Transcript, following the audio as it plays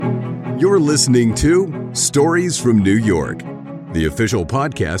You're listening to Stories from New York, the official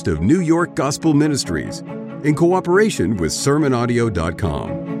podcast of New York Gospel Ministries, in cooperation with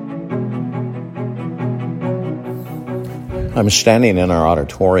SermonAudio.com. I'm standing in our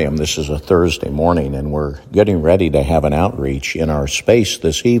auditorium. This is a Thursday morning, and we're getting ready to have an outreach in our space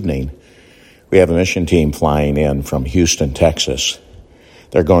this evening. We have a mission team flying in from Houston, Texas.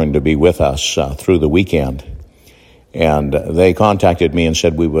 They're going to be with us through the weekend. And they contacted me and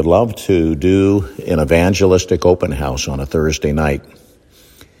said, we would love to do an evangelistic open house on a Thursday night.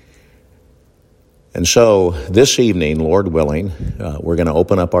 And so this evening, Lord willing, we're going to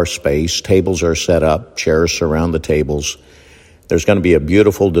open up our space. Tables are set up, chairs surround the tables. There's going to be a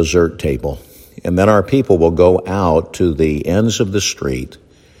beautiful dessert table. And then our people will go out to the ends of the street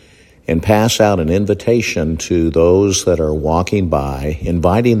and pass out an invitation to those that are walking by,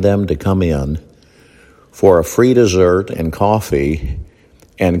 inviting them to come in for a free dessert and coffee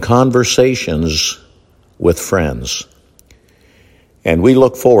and conversations with friends. And we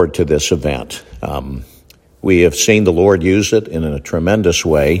look forward to this event. We have seen the Lord use it in a tremendous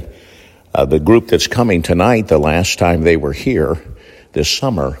way. The group that's coming tonight, the last time they were here this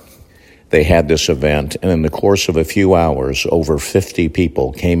summer, they had this event, and in the course of a few hours, over 50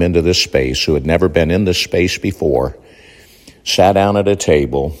 people came into this space who had never been in this space before, sat down at a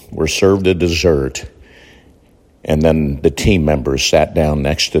table, were served a dessert, and then the team members sat down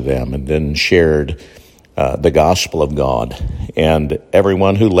next to them and then shared the gospel of God. And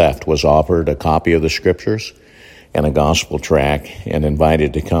everyone who left was offered a copy of the scriptures and a gospel tract and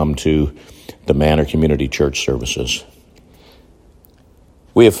invited to come to the Manor Community Church services.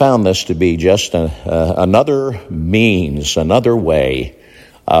 We have found this to be just another means, another way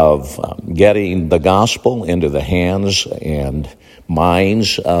of getting the gospel into the hands and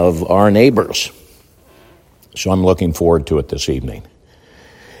minds of our neighbors. So I'm looking forward to it this evening.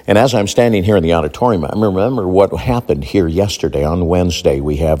 And as I'm standing here in the auditorium, I remember what happened here yesterday. On Wednesday,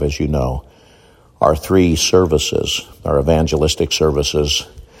 we have, as you know, our 3 services, our evangelistic services,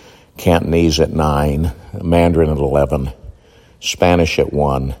 Cantonese at 9, Mandarin at 11, Spanish at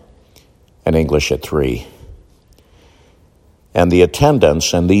 1, and English at 3. And the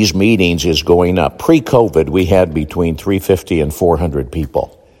attendance in these meetings is going up. Pre-COVID, we had between 350 and 400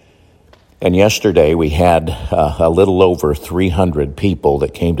 people. And yesterday we had a little over 300 people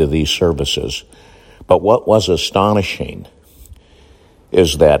that came to these services. But what was astonishing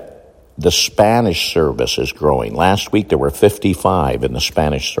is that the Spanish service is growing. Last week there were 55 in the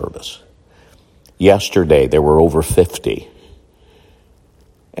Spanish service. Yesterday there were over 50.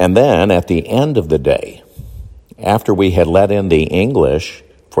 And then at the end of the day, after we had let in the English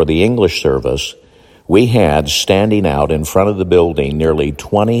for the English service, we had standing out in front of the building nearly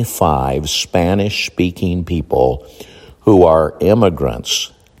 25 Spanish-speaking people who are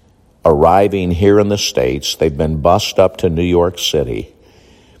immigrants arriving here in the States. They've been bused up to New York City,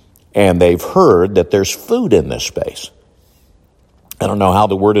 and they've heard that there's food in this space. I don't know how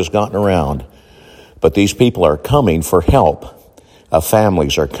the word has gotten around, but these people are coming for help.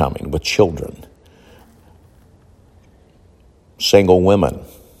 Families are coming with children, single women,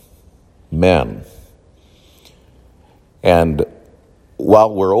 men. And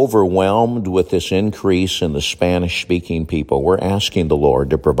while we're overwhelmed with this increase in the Spanish-speaking people, we're asking the Lord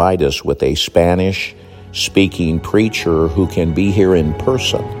to provide us with a Spanish-speaking preacher who can be here in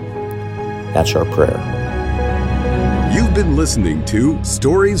person. That's our prayer. You've been listening to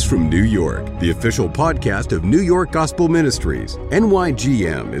Stories from New York, the official podcast of New York Gospel Ministries.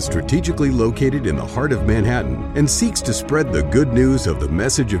 NYGM is strategically located in the heart of Manhattan and seeks to spread the good news of the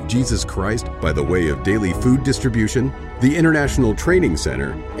message of Jesus Christ by the way of daily food distribution, the International Training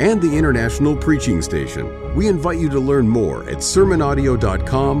Center, and the International Preaching Station. We invite you to learn more at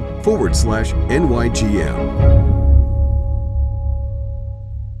SermonAudio.com/NYGM.